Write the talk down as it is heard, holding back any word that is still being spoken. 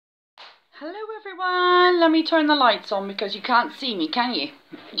Hello everyone, let me turn the lights on because you can't see me, can you?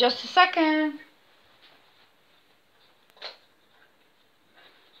 Just a second.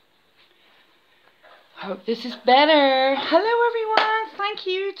 Hope this is better. Hello everyone, thank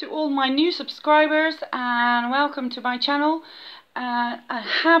you to all my new subscribers and welcome to my channel. A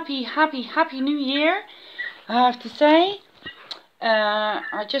happy new year, I have to say.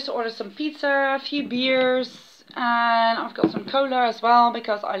 I just ordered some pizza, a few beers, and I've got some cola as well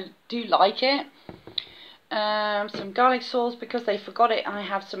because I do like it. Some garlic sauce because they forgot it. I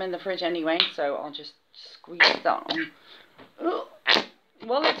have some in the fridge anyway, so I'll just squeeze that on. Ugh.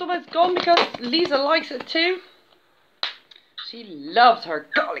 Well, it's almost gone because Lisa likes it too. She loves her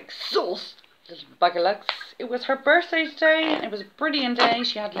garlic sauce. Little bugalucks. It was her birthday today. It was a brilliant day.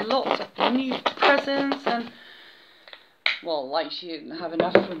 She had lots of new presents and, well, like she didn't have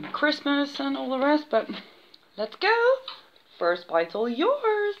enough from Christmas and all the rest, but let's go. First bite's all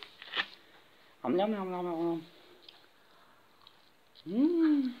yours. Nom nom nom nom nom.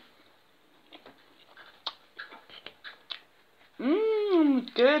 Mmm.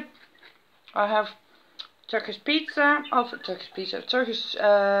 Mmm, good. I have Turkish pizza. Oh, Turkish pizza. Turkish,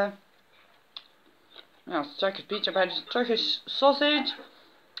 no, it's Turkish pizza, but it's Turkish sausage,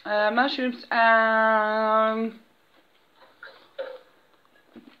 mushrooms, and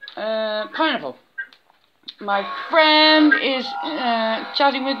pineapple. My friend is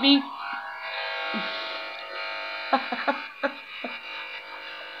chatting with me.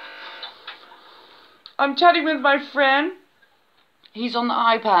 I'm chatting with my friend. He's on the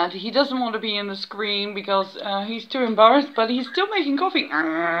iPad. He doesn't want to be in the screen because he's too embarrassed, but he's still making coffee.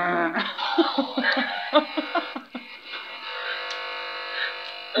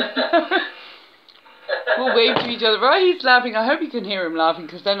 We'll wave to each other. Right, he's laughing. I hope you can hear him laughing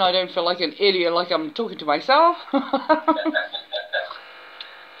because then I don't feel like an idiot, like I'm talking to myself.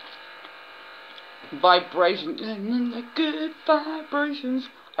 Vibrations. Good vibrations.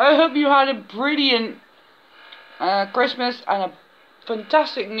 I hope you had a brilliant Christmas and a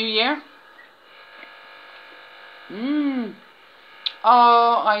fantastic New Year.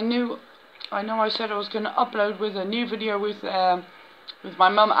 Oh, I know I said I was going to upload with a new video with my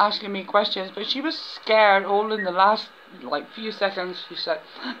mum asking me questions, but she was scared all in the last few seconds. She said,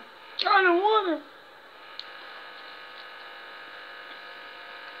 I don't want to.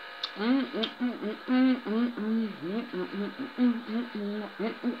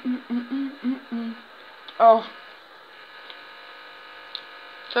 Oh,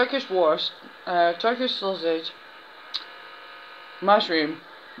 Turkish wurst, Turkish sausage, mushroom,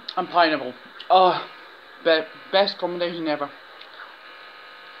 and pineapple. Oh, best combination ever.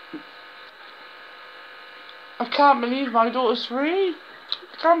 I can't believe my daughter's 3. I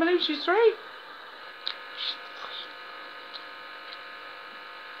can't believe she's 3.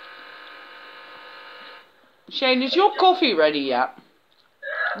 Shane, is your coffee ready yet?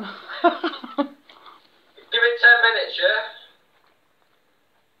 Give it 10 minutes, yeah?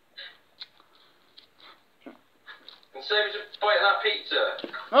 And save us a bite of that pizza.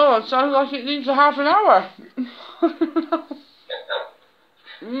 Oh, it sounds like it needs a half an hour.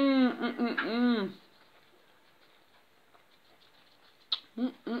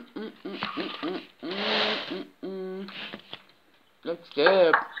 Looks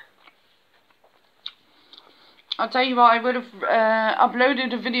good. I'll tell you what, I would have uploaded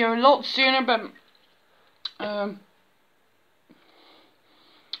the video a lot sooner, but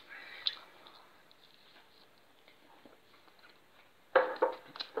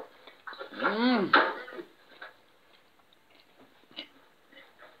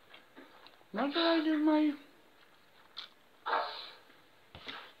what did I do my...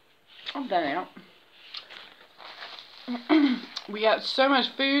 I'm done now. We had so much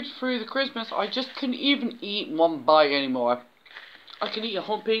food through the Christmas, I just couldn't even eat one bite anymore. I could eat a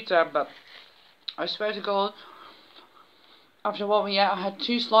whole pizza, but I swear to God, after what we ate, I had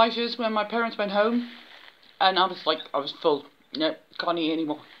 2 slices when my parents went home, and I was full. Nope, can't eat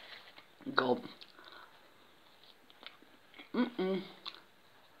anymore. God.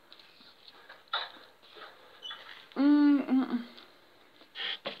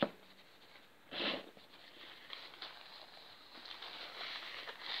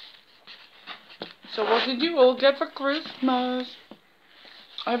 So what did you all get for Christmas?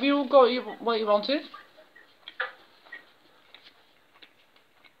 Have you all got what you wanted?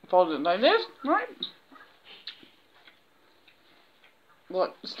 Fold it like this, right?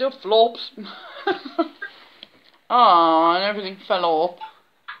 What? Still flops. Oh, and everything fell off.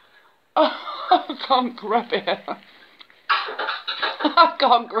 Oh, I can't grab it. I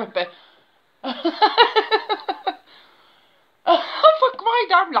can't grip it. For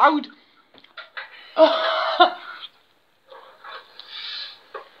crying out loud.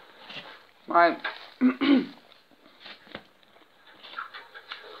 Right.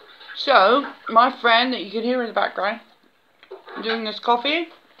 So, my friend that you can hear in the background doing this coffee,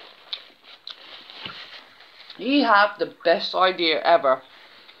 he had the best idea ever.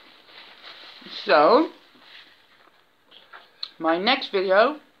 So, my next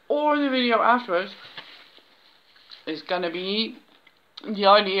video, or the video afterwards, is going to be the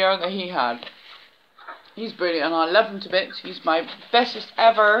idea that he had. He's brilliant and I love him to bits. He's my bestest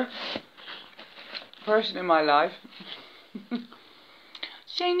ever person in my life.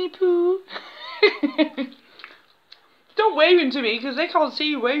 Shiny Poo. Don't waving to me because they can't see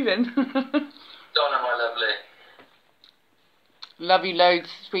you waving. Donna, my lovely. Love you loads,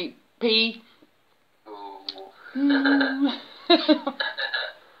 sweet pea. Ooh.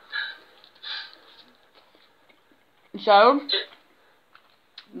 So,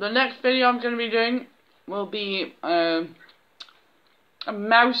 the next video I'm going to be doing will be a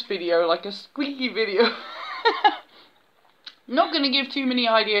mouse video, like a squeaky video. Not going to give too many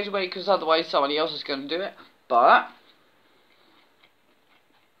ideas away because otherwise somebody else is going to do it, but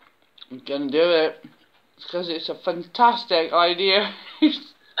I'm going to do it because it's a fantastic idea.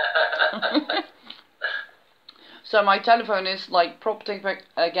 So my telephone is like propped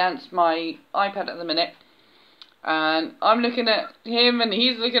against my iPad at the minute, and I'm looking at him and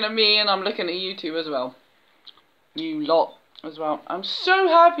he's looking at me and I'm looking at you two as well. You lot as well. I'm so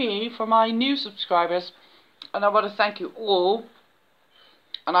happy for my new subscribers and I want to thank you all,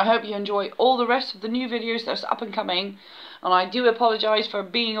 and I hope you enjoy all the rest of the new videos that's up and coming. And I do apologise for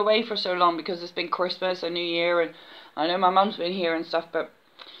being away for so long because it's been Christmas and New Year, and I know my mum's been here and stuff, but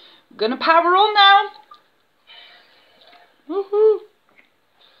I'm gonna power on now. Woohoo!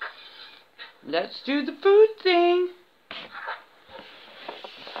 Let's do the food thing.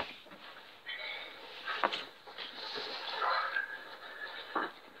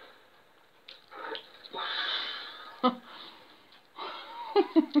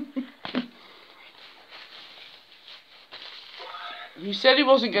 He said he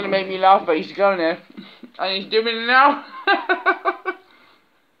wasn't going to make me laugh, but he's going to. And he's doing it now.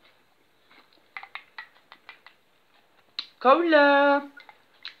 Cola.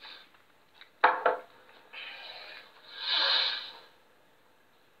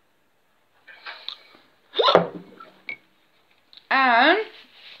 And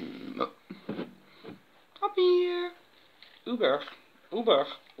up here. Uber. Uber.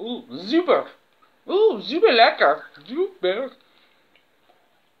 Ooh, super. Ooh, super lekker. Super.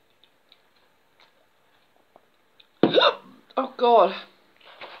 Oh God.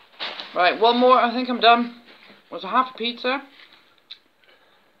 Right, one more. I think I'm done. Was a half a pizza.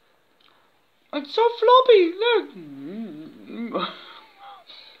 It's so floppy. Look.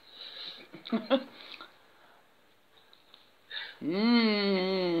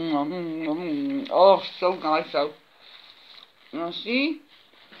 Oh, so nice though. Now see?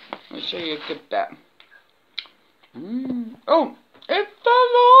 Let's show you a good bit. Oh, it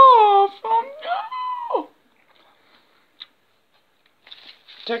fell off. Oh no.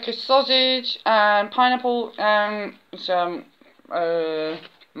 Turkish sausage and pineapple and some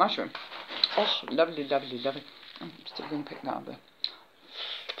mushroom. Oh, lovely, lovely, lovely. I'm still going to pick that up there.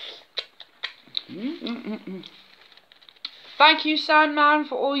 Thank you, Sandman,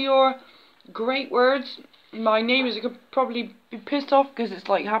 for all your great words. My neighbours could probably be pissed off because it's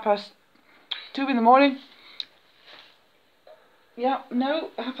like 2:30 in the morning. Yeah, no,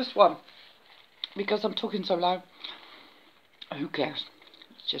 1:30. Because I'm talking so loud. Who cares?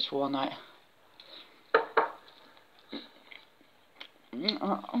 It's just for one night.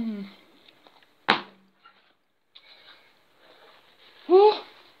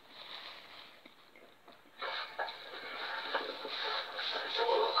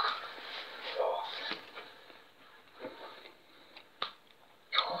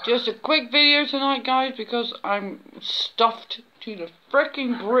 Just a quick video tonight, guys, because I'm stuffed to the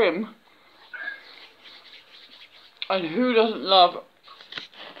freaking brim. And who doesn't love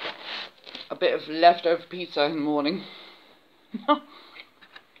a bit of leftover pizza in the morning?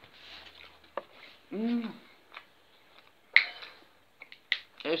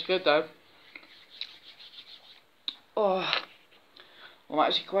 It's good though. Oh, I'm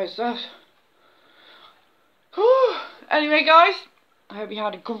actually quite stuffed. Anyway, guys, I hope you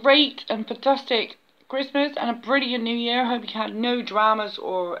had a great and fantastic Christmas and a brilliant New Year. I hope you had no dramas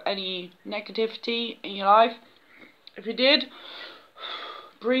or any negativity in your life. If you did,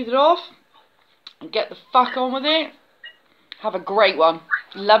 breathe it off and get the fuck on with it. Have a great one.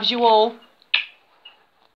 Loves you all.